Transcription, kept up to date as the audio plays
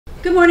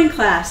Good morning,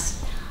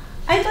 class.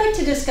 I'd like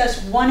to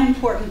discuss one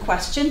important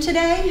question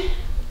today,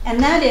 and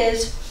that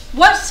is,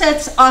 what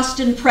sets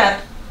Austin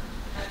Prep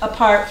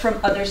apart from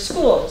other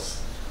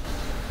schools?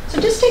 So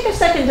just take a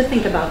second to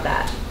think about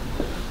that.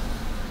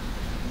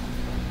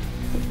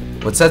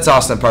 What sets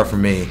Austin apart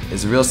from me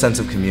is a real sense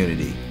of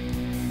community,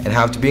 and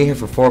how after being here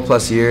for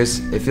 4+ years,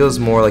 it feels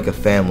more like a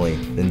family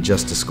than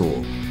just a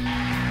school.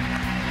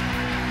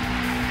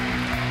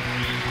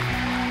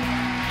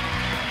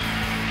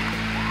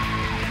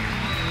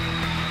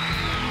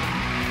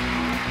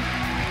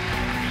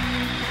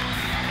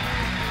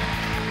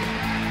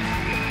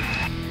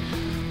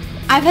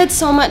 I've had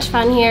so much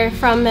fun here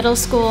from middle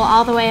school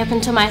all the way up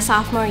until my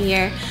sophomore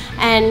year,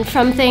 and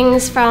from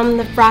things from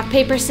the rock,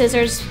 paper,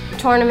 scissors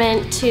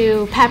tournament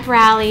to pep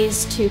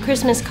rallies to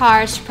Christmas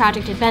cards to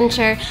Project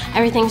Adventure,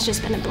 everything's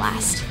just been a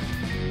blast.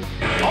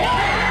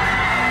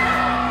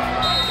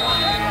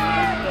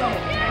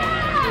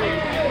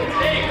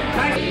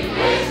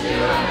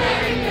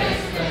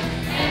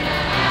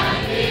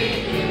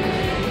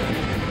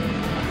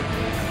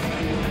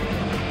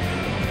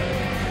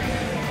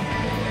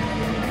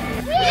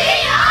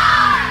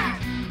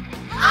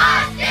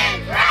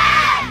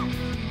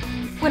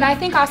 When I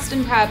think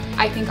Austin Prep,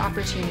 I think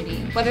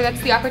opportunity. Whether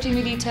that's the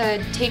opportunity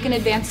to take an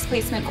advanced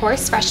placement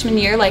course freshman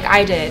year like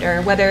I did,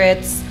 or whether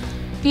it's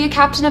be a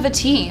captain of a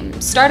team,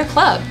 start a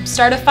club,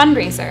 start a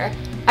fundraiser.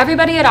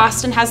 Everybody at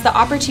Austin has the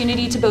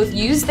opportunity to both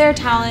use their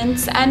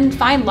talents and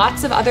find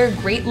lots of other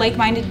great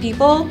like-minded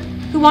people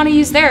who want to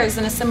use theirs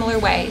in a similar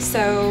way.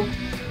 So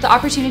the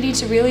opportunity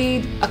to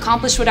really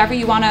accomplish whatever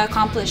you want to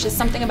accomplish is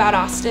something about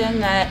Austin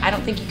that I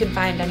don't think you can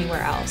find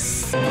anywhere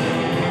else.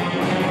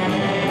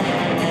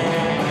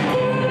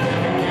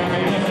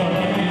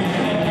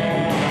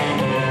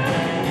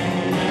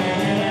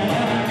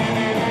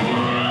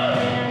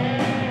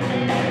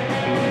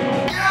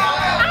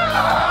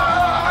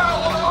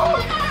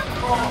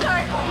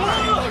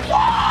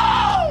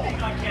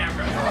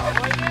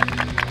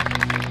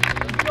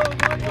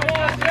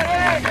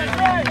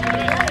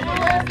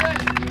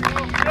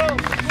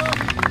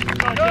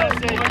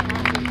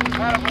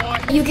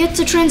 You get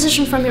to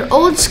transition from your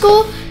old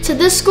school to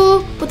this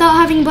school without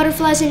having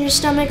butterflies in your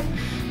stomach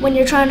when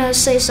you're trying to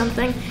say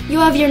something. You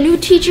have your new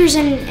teachers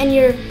and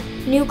your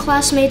new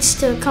classmates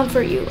to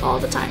comfort you all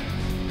the time.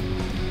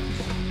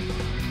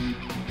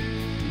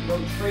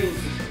 From train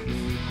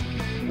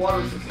systems,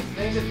 water systems,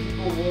 things that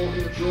people won't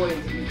enjoy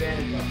and take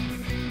advantage of.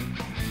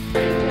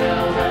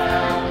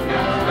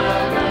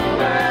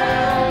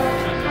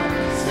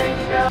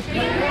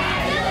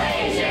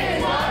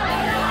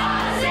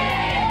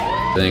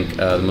 I think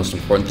the most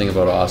important thing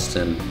about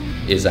Austin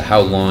is how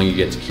long you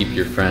get to keep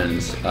your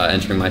friends.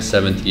 Entering my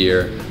 7th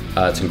year,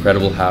 it's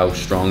incredible how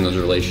strong those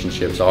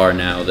relationships are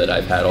now that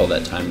I've had all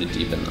that time to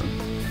deepen them.